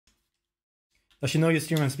Does she know you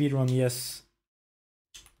stream on Speedrun? Yes.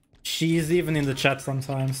 She's even in the chat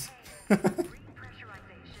sometimes.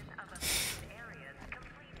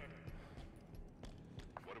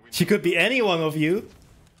 She could be any one of you.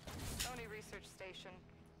 Only research station.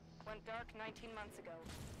 Went dark 19 months ago.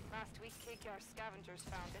 Last week, KKR scavengers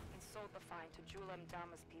found it and sold the find to Julem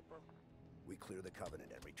Dama's people. We clear the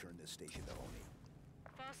Covenant and return this station to Oni.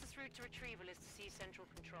 Fastest route to retrieval is to seize central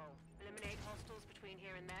control. Eliminate hostiles between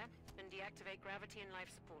here and there, and deactivate gravity and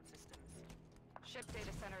life support systems. Ship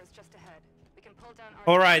data center is just ahead. We can pull down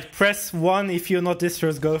our... Alright, press 1 if you're not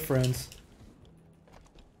Distro's girlfriend.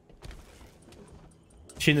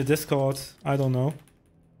 She in the Discord? I don't know.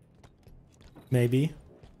 Maybe.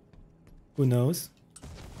 Who knows?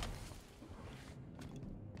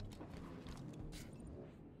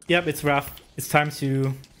 Yep, it's Raph. It's time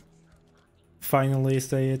to finally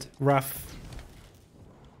say it. Raph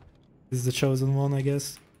is the chosen one, I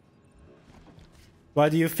guess. Why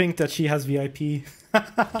do you think that she has VIP?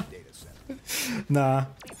 Nah.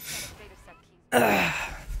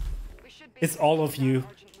 It's all of you.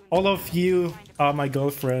 All of you are my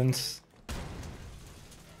girlfriends.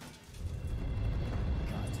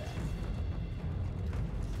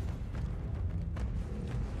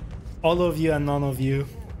 All of you and none of you.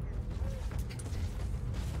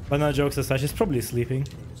 But no, jokes aside, she's probably sleeping.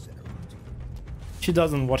 She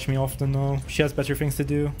doesn't watch me often, no. She has better things to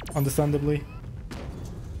do, understandably.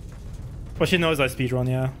 But she knows I speedrun,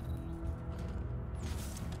 yeah.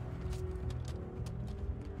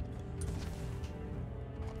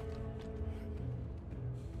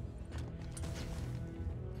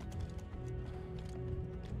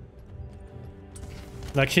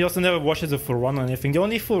 Like, she also never watches a full run or anything. The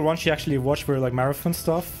only full run she actually watched were like marathon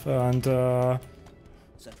stuff and the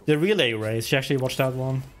relay race. She actually watched that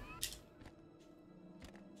one.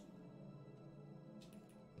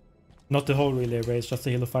 Not the whole relay race, just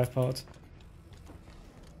the Halo 5 part.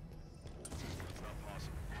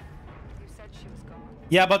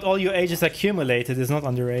 Yeah, but all your ages accumulated is not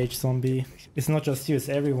underage, zombie. It's not just you, it's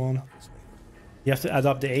everyone. You have to add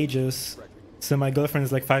up the ages. So my girlfriend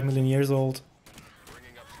is like 5 million years old.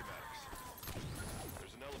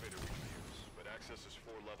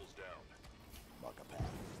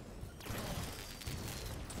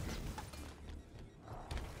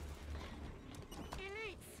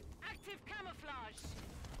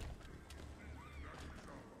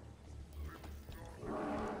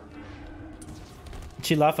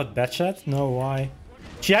 She laugh at bad chat? No, why?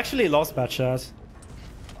 She actually loves bad chat.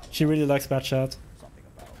 She really likes bad chat.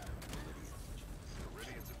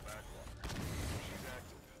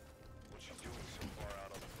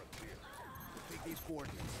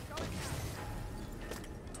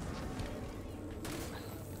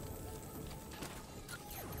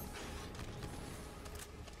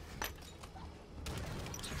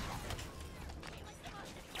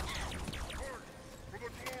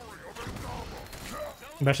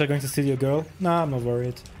 Basha going to steal your girl? Nah, I'm not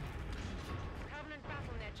worried.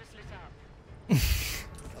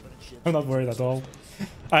 I'm not worried at all.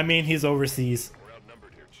 I mean, he's overseas.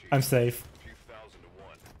 I'm safe.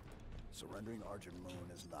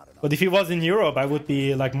 But if he was in Europe, I would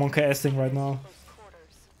be like Monka S-ing right now.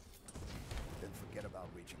 Then forget about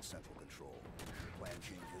reaching central control. Plan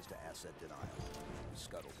changes to asset denial.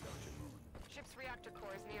 Scuttle the Argent Moon. Ship's reactor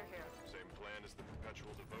core is near here. Same plan as the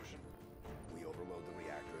perpetual devotion. We overload the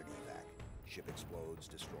reactor at evac. Ship explodes,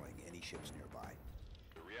 destroying any ships nearby.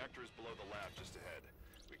 The reactor is below the lab just ahead.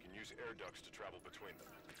 We can use air ducts to travel between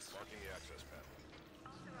them. Marking the access path.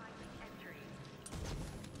 Authorizing entry.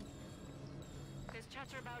 There's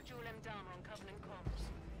chatter about Julem Dama on Covenant comms.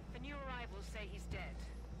 The new arrivals say he's dead.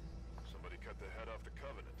 Somebody cut the head off the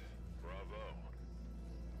Covenant. Bravo.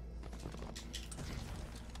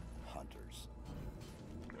 Hunters.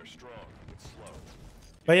 They're strong, but slow.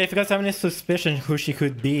 But yeah, if you guys have any suspicion who she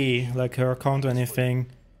could be, like her account or anything,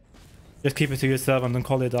 just keep it to yourself and don't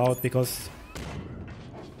call it out, because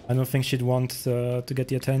I don't think she'd want to get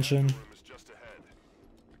the attention.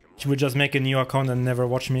 She would just make a new account and never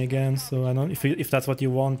watch me again. So I don't. If that's what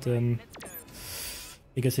you want, then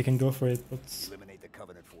I guess you can go for it. But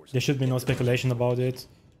there should be no speculation about it.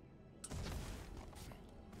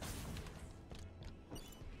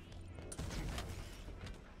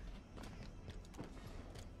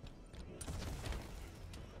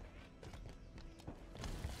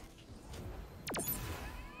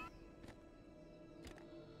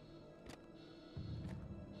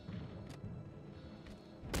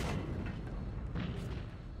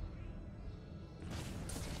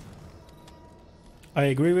 I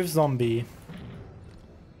agree with Zombie.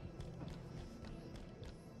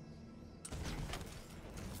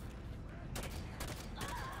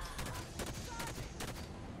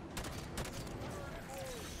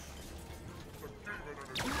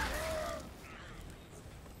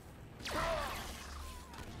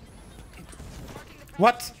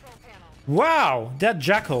 What? Control panel. Wow, that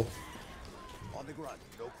jackal. On the grunt,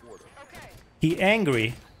 no quarter. Okay. He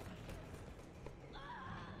angry.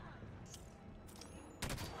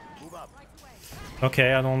 Move up.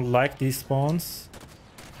 Okay, I don't like these spawns.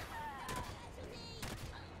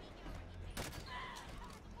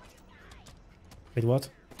 Wait, what?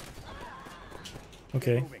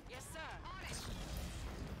 Okay. Moving. Yes, sir.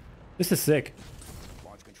 This is sick.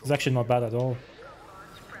 Launch control. It's actually not bad at all.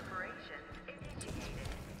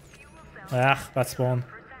 Ah, bad spawn.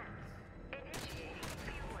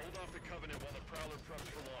 Hold off the Covenant while the Prowler preps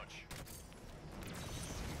for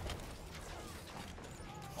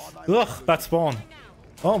launch. Ugh, bad spawn.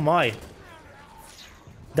 Oh my.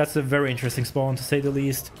 That's a very interesting spawn, to say the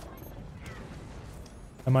least.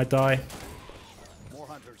 I might die. More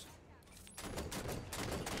hunters.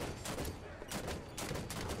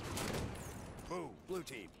 Move, blue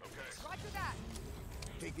team. Okay. Roger that.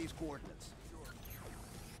 Take these coordinates.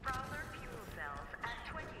 Prowler fuel cells at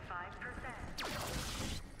 25%.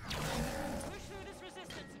 Push through this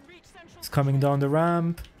resistance and reach central. It's coming down the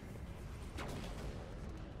ramp.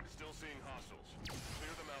 Still seeing hostiles.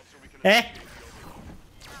 Clear them out so we can Eh? investigate the overrun.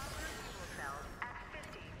 Prowler fuel cells at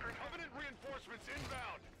 50%. Covenant reinforcements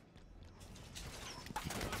inbound.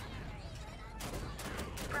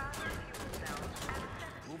 Prowler fuel cells at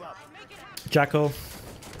 70%. Move up. Make it happen. Jackal.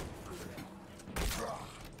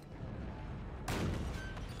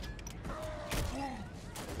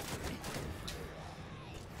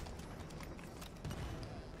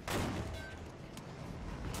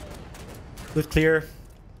 Good clear.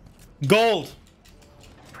 Gold!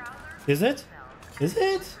 Is it? Is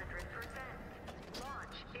it? 100%. Launch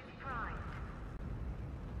is primed.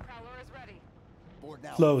 Prowler is ready. Board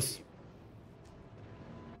now. Close.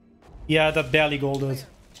 Yeah, that barely golded.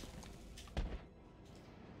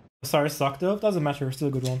 Sorry, sucked though. Doesn't matter. Still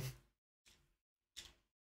a good one.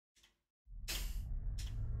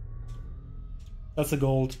 That's a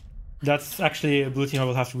gold. That's actually a blue team I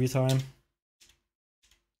will have to retime.